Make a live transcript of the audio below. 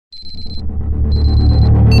Hey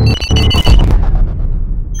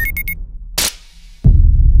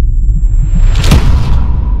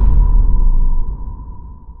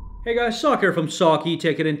guys, Sak here from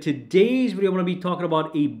SAKITECH, and in today's video I'm going to be talking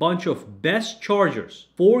about a bunch of best chargers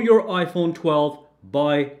for your iPhone 12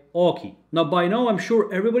 by Aukey. Now by now I'm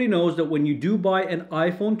sure everybody knows that when you do buy an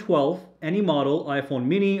iPhone 12, any model, iPhone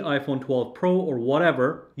mini, iPhone 12 Pro or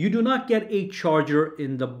whatever, you do not get a charger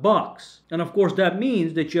in the box. And of course that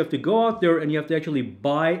means that you have to go out there and you have to actually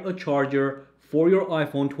buy a charger for your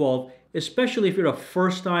iPhone 12. Especially if you're a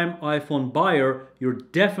first-time iPhone buyer, you're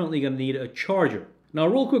definitely going to need a charger. Now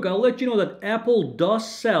real quick, I'll let you know that Apple does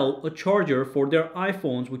sell a charger for their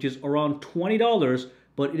iPhones, which is around $20,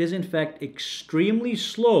 but it is in fact extremely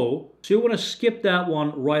slow. So you want to skip that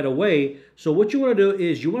one right away. So what you want to do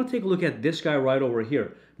is you want to take a look at this guy right over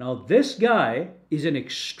here. Now this guy is an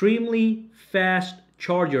extremely fast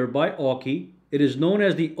charger by Aukey. It is known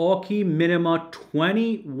as the Aukey Minima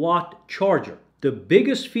 20-watt charger. The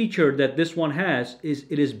biggest feature that this one has is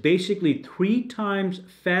it is basically 3 times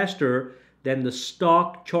faster than the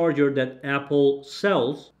stock charger that Apple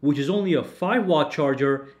sells, which is only a 5-watt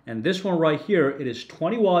charger. And this one right here, it is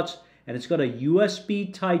 20 watts and it's got a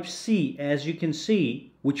USB Type-C, as you can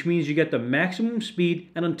see, which means you get the maximum speed.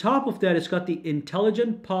 And on top of that, it's got the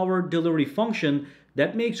intelligent power delivery function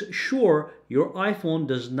that makes sure your iPhone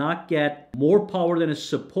does not get more power than it's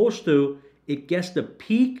supposed to. It gets the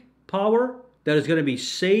peak power that is going to be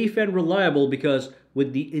safe and reliable, because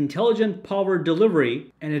with the intelligent power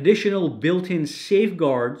delivery and additional built-in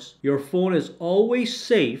safeguards, your phone is always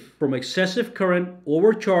safe from excessive current,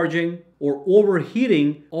 overcharging, or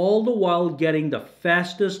overheating, all the while getting the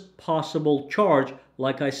fastest possible charge.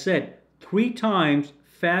 Like I said, 3 times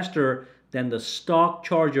faster than the stock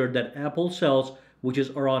charger that Apple sells, which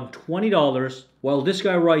is around $20, while this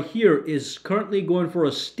guy right here is currently going for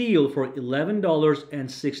a steal for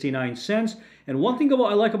 $11.69. And one thing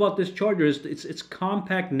I like about this charger is its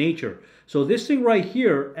compact nature. So this thing right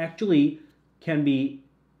here actually can be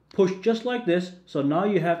pushed just like this. So now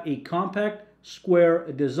you have a compact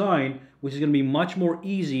square design, which is going to be much more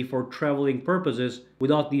easy for traveling purposes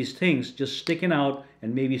without these things just sticking out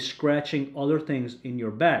and maybe scratching other things in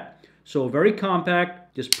your bag. So very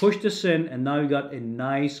compact, just push this in and now you got a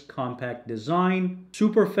nice compact design,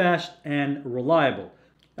 super fast and reliable.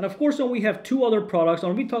 And of course, then we have 2 other products.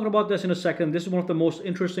 I'll be talking about this in a second. This is one of the most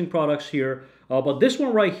interesting products here. But this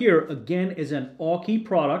one right here, again, is an Aukey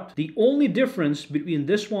product. The only difference between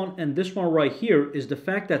this one and this one right here is the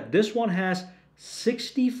fact that this one has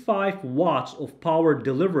 65 watts of power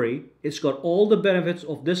delivery. It's got all the benefits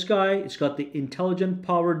of this guy. It's got the intelligent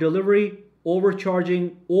power delivery,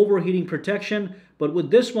 overcharging, overheating protection. But with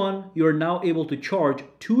this one, you're now able to charge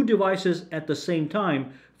 2 devices at the same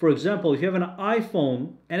time. For example, if you have an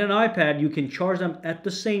iPhone and an iPad, you can charge them at the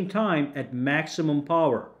same time at maximum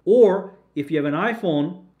power. Or if you have an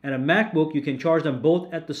iPhone and a MacBook, you can charge them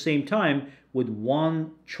both at the same time with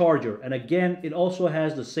one charger. And again, it also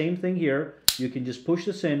has the same thing here. You can just push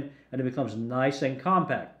this in and it becomes nice and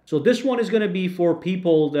compact. So this one is going to be for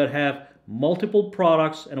people that have multiple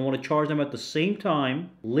products and I want to charge them at the same time.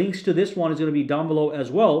 Links to this one is going to be down below as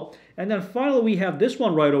well. And then finally we have this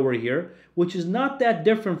one right over here, which is not that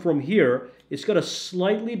different from here. It's got a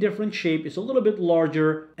slightly different shape. It's a little bit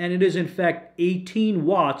larger and it is in fact 18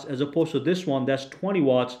 watts as opposed to this one that's 20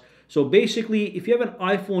 watts. So basically if you have an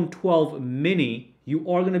iPhone 12 mini, you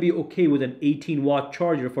are going to be okay with an 18-watt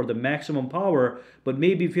charger for the maximum power. But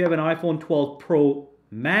maybe if you have an iPhone 12 Pro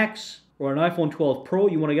Max or an iPhone 12 Pro,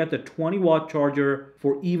 you want to get the 20-watt charger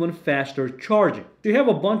for even faster charging. So you have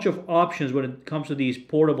a bunch of options when it comes to these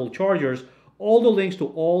portable chargers. All the links to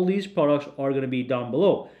all these products are going to be down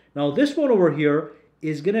below. Now this one over here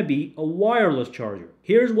is going to be a wireless charger.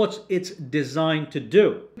 Here's what it's designed to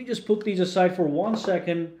do. Let me just put these aside for 1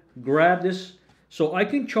 second, grab this. So I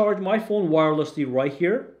can charge my phone wirelessly right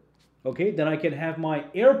here. Okay, then I can have my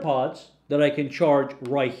AirPods that I can charge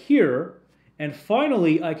right here. And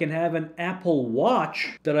finally, I can have an Apple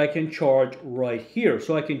Watch that I can charge right here.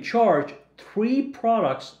 So I can charge 3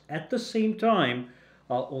 products at the same time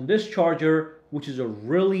on this charger, which is a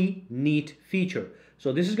really neat feature.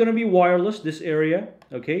 So this is going to be wireless, this area,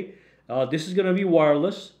 okay? This is going to be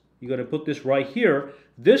wireless. You're going to put this right here.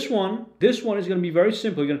 This one is going to be very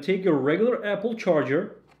simple. You're going to take your regular Apple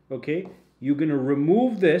charger, okay? You're going to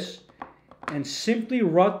remove this and simply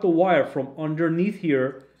route the wire from underneath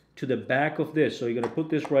here to the back of this. So you're going to put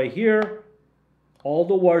this right here. All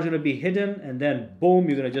the wires are going to be hidden and then boom,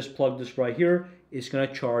 you're going to just plug this right here. It's going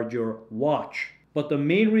to charge your watch. But the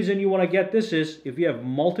main reason you want to get this is if you have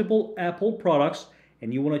multiple Apple products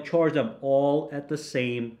and you want to charge them all at the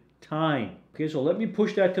same time. Okay, so let me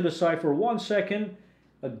push that to the side for 1 second.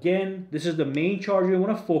 Again, this is the main charger you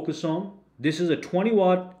want to focus on. This is a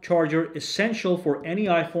 20-watt charger, essential for any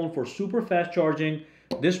iPhone for super fast charging.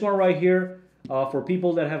 This one right here, for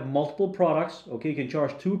people that have multiple products, okay, you can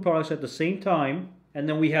charge 2 products at the same time. And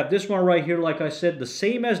then we have this one right here, like I said, the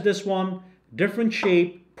same as this one, different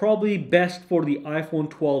shape, probably best for the iPhone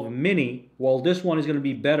 12 mini, while this one is going to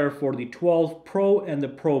be better for the 12 Pro and the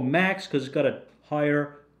Pro Max because it's got a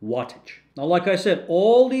higher wattage. Now, like I said,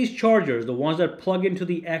 all these chargers, the ones that plug into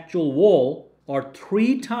the actual wall, are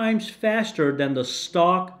 3 times faster than the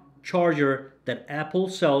stock charger that Apple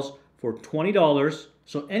sells for $20.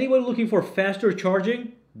 So anyone looking for faster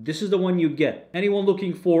charging, this is the one you get. Anyone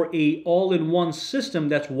looking for a all-in-one system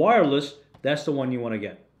that's wireless, that's the one you want to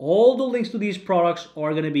get. All the links to these products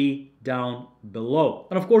are going to be down below.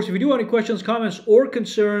 And of course, if you do have any questions, comments, or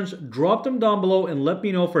concerns, drop them down below and let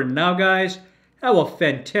me know. For now, guys, have a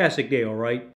fantastic day, all right?